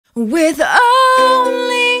With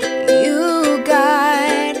only you,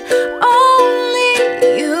 God,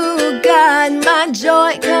 only you, God, my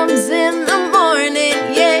joy comes in the morning,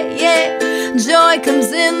 yeah, yeah, joy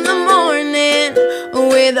comes in the morning.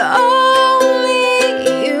 With only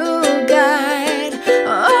you, God,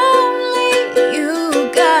 only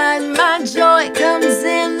you, God, my joy comes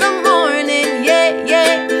in the morning, yeah,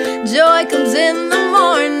 yeah, joy comes in the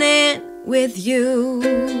morning. With you,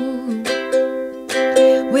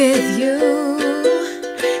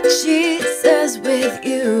 Jesus, with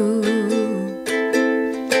you.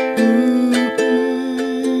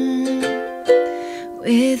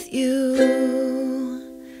 With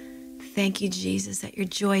you. Thank you, Jesus, that your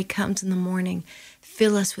joy comes in the morning.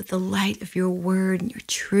 Fill us with the light of your word and your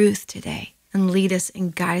truth today, and lead us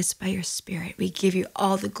and guide us by your Spirit. We give you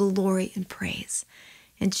all the glory and praise.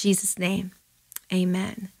 In Jesus' name,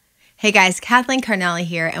 amen. Hey guys, Kathleen Carnali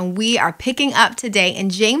here, and we are picking up today in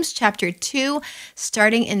James chapter 2,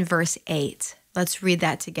 starting in verse 8. Let's read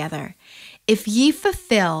that together. If ye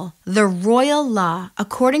fulfill the royal law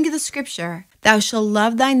according to the scripture, thou shalt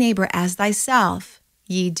love thy neighbor as thyself,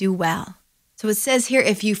 ye do well. So it says here,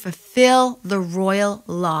 if you fulfill the royal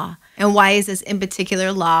law. And why is this in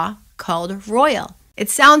particular law called royal? It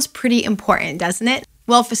sounds pretty important, doesn't it?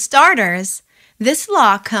 Well, for starters, this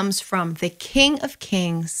law comes from the King of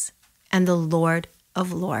Kings and the Lord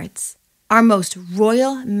of Lords. Our most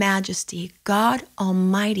royal majesty, God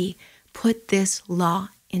Almighty, put this law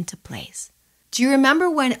into place. Do you remember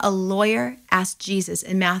when a lawyer asked Jesus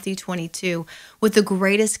in Matthew 22 what the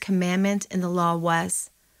greatest commandment in the law was?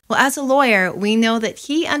 Well, as a lawyer, we know that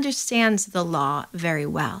he understands the law very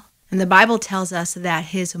well. And the Bible tells us that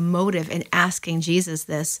his motive in asking Jesus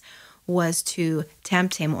this was to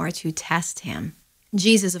tempt him or to test him.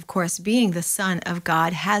 Jesus, of course, being the Son of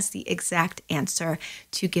God, has the exact answer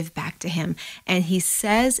to give back to him. And he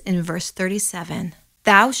says in verse 37,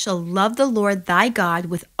 thou shalt love the Lord thy God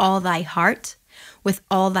with all thy heart, with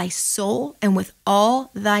all thy soul, and with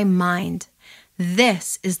all thy mind.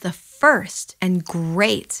 This is the first and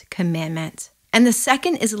great commandment. And the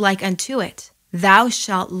second is like unto it. Thou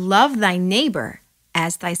shalt love thy neighbor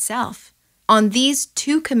as thyself. On these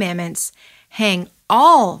two commandments hang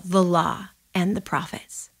all the law and the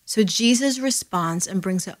prophets. So Jesus responds and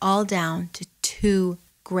brings it all down to two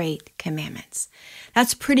great commandments.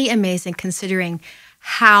 That's pretty amazing considering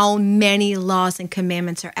how many laws and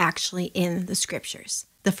commandments are actually in the scriptures.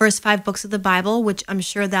 The first 5 books of the Bible, which I'm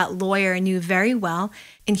sure that lawyer knew very well,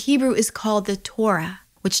 in Hebrew is called the Torah,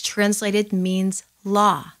 which translated means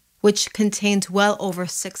law, which contains well over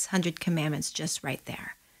 600 commandments just right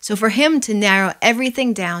there. So for him to narrow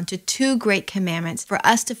everything down to 2 great commandments for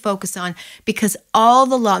us to focus on because all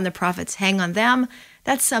the law and the prophets hang on them,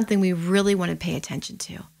 that's something we really want to pay attention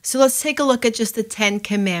to. So let's take a look at just the 10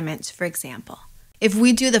 commandments, for example. If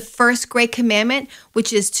we do the first great commandment,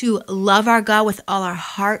 which is to love our God with all our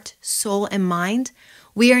heart, soul, and mind,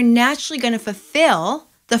 we are naturally going to fulfill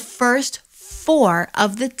the first 4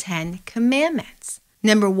 of the 10 commandments.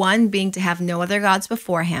 Number 1 being to have no other gods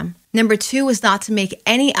before him. Number 2 is not to make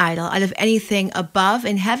any idol out of anything above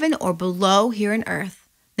in heaven or below here in earth.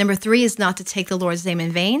 Number 3 is not to take the Lord's name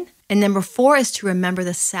in vain. And number 4 is to remember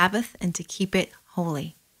the Sabbath and to keep it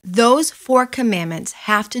holy. Those 4 commandments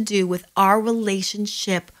have to do with our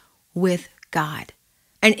relationship with God.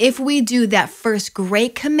 And if we do that first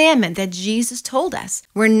great commandment that Jesus told us,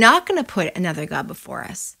 we're not going to put another God before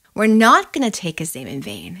us. We're not going to take his name in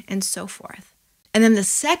vain, and so forth. And then the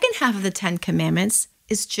second half of the 10 commandments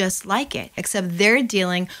is just like it, except they're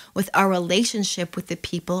dealing with our relationship with the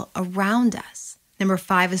people around us. Number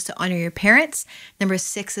 5 is to honor your parents. Number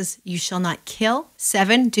 6 is you shall not kill.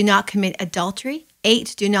 7, do not commit adultery.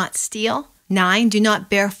 8, do not steal. 9, do not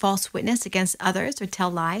bear false witness against others or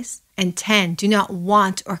tell lies. And 10, do not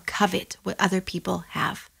want or covet what other people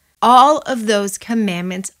have. All of those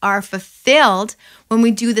commandments are fulfilled when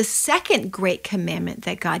we do the second great commandment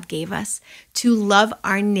that God gave us, to love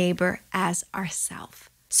our neighbor as ourselves.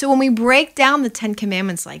 So when we break down the 10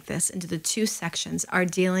 commandments like this into the 2 sections, our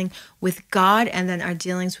dealing with God and then our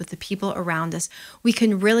dealings with the people around us, we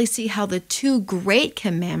can really see how the 2 great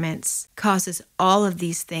commandments causes all of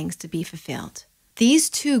these things to be fulfilled.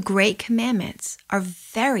 These 2 great commandments are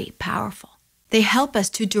very powerful. They help us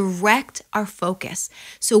to direct our focus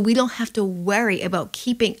so we don't have to worry about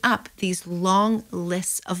keeping up these long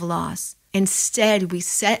lists of laws. Instead, we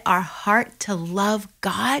set our heart to love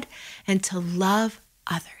God and to love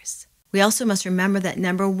others. We also must remember that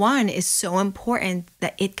number 1 is so important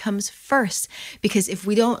that it comes first, because if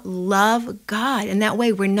we don't love God in that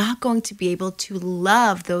way, we're not going to be able to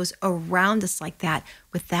love those around us like that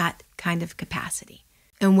with that kind of capacity.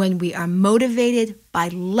 And when we are motivated by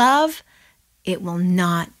love, it will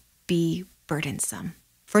not be burdensome.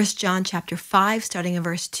 1 John chapter 5, starting in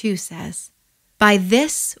verse 2 says, "By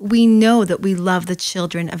this we know that we love the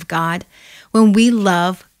children of God, when we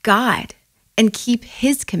love God and keep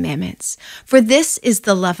his commandments. For this is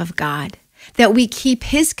the love of God, that we keep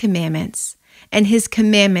his commandments, and his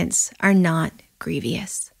commandments are not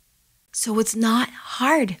grievous." So it's not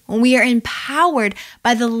hard when we are empowered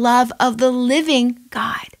by the love of the living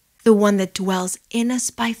God, the one that dwells in us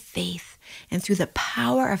by faith, and through the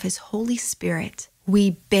power of his Holy Spirit, we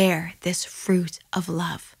bear this fruit of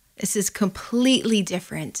love. This is completely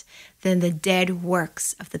different than the dead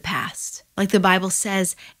works of the past. Like the Bible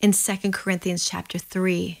says in 2 Corinthians chapter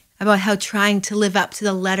 3, about how trying to live up to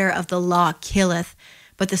the letter of the law killeth,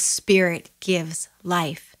 but the Spirit gives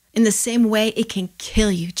life. In the same way, it can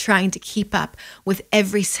kill you trying to keep up with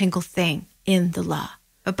every single thing in the law.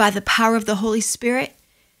 But by the power of the Holy Spirit,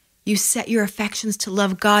 you set your affections to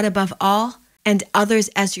love God above all and others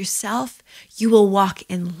as yourself. You will walk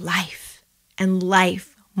in life, and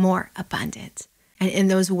life more abundant. And in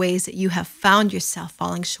those ways that you have found yourself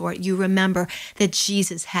falling short, you remember that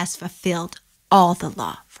Jesus has fulfilled all the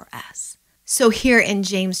law for us. So here in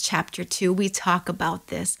James chapter 2, we talk about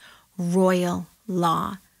this royal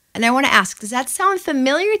law. And I want to ask, does that sound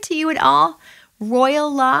familiar to you at all?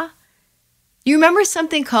 Royal law? You remember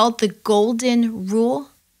something called the golden rule?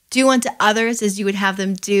 Do unto others as you would have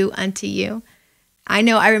them do unto you. I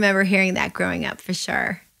know I remember hearing that growing up for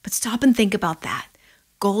sure. But stop and think about that.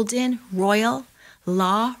 Golden, royal,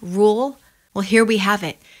 law, rule. Well, here we have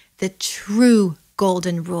it. The true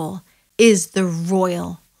golden rule is the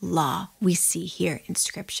royal law we see here in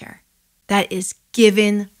Scripture. That is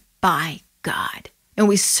given by God. And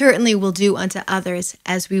we certainly will do unto others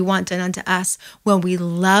as we want done unto us when we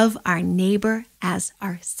love our neighbor as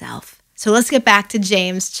ourselves. So let's get back to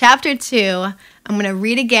James chapter 2. I'm going to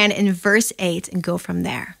read again in verse 8 and go from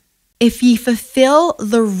there. "If ye fulfill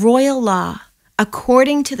the royal law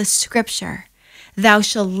according to the Scripture, thou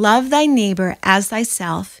shalt love thy neighbor as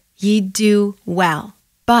thyself, ye do well.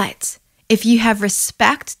 But if ye have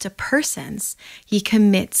respect to persons, ye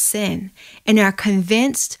commit sin, and are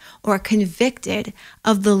convinced or convicted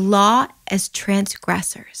of the law as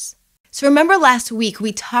transgressors." So remember last week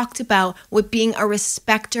we talked about what being a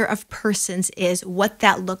respecter of persons is, what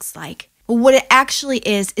that looks like. Well, what it actually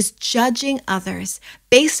is judging others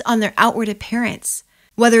based on their outward appearance,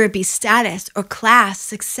 whether it be status or class,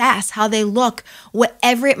 success, how they look,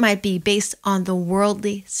 whatever it might be, based on the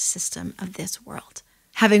worldly system of this world.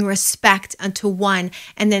 Having respect unto one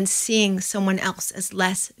and then seeing someone else as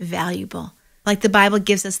less valuable. Like the Bible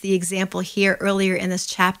gives us the example here earlier in this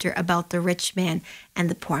chapter about the rich man and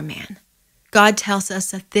the poor man. God tells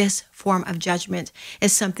us that this form of judgment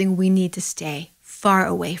is something we need to stay far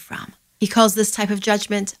away from. He calls this type of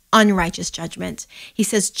judgment unrighteous judgment. He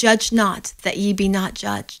says, "Judge not, that ye be not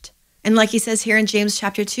judged." And like he says here in James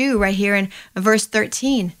chapter 2, right here in verse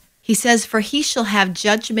 13, he says, "For he shall have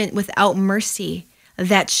judgment without mercy,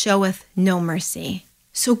 that showeth no mercy."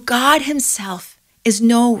 So God himself is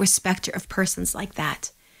no respecter of persons like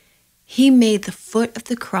that. He made the foot of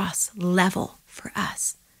the cross level for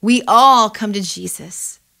us. We all come to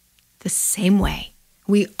Jesus the same way.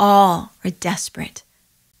 We all are desperate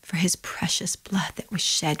for his precious blood that was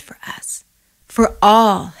shed for us. For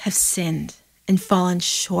all have sinned and fallen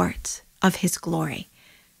short of his glory.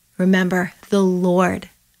 Remember, the Lord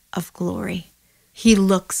of glory. He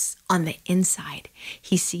looks on the inside.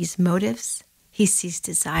 He sees motives. He sees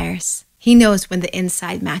desires. He knows when the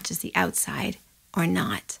inside matches the outside or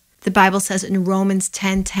not. The Bible says in Romans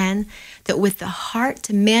 10:10 that with the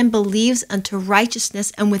heart man believes unto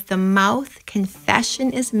righteousness, and with the mouth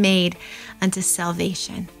confession is made unto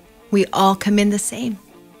salvation. We all come in the same,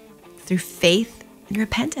 through faith and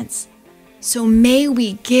repentance. So may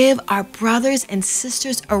we give our brothers and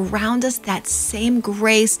sisters around us that same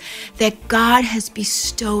grace that God has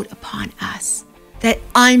bestowed upon us, that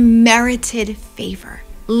unmerited favor,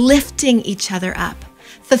 lifting each other up,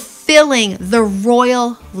 fulfilling the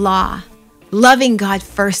royal law, loving God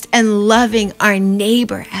first and loving our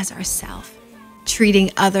neighbor as ourselves,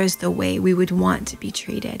 treating others the way we would want to be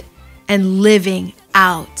treated, and living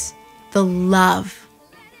out the love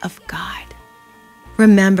of God.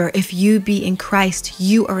 Remember, if you be in Christ,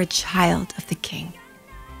 you are a child of the King.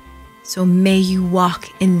 So may you walk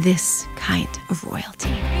in this kind of royalty.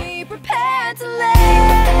 Be prepared to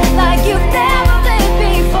live like you've never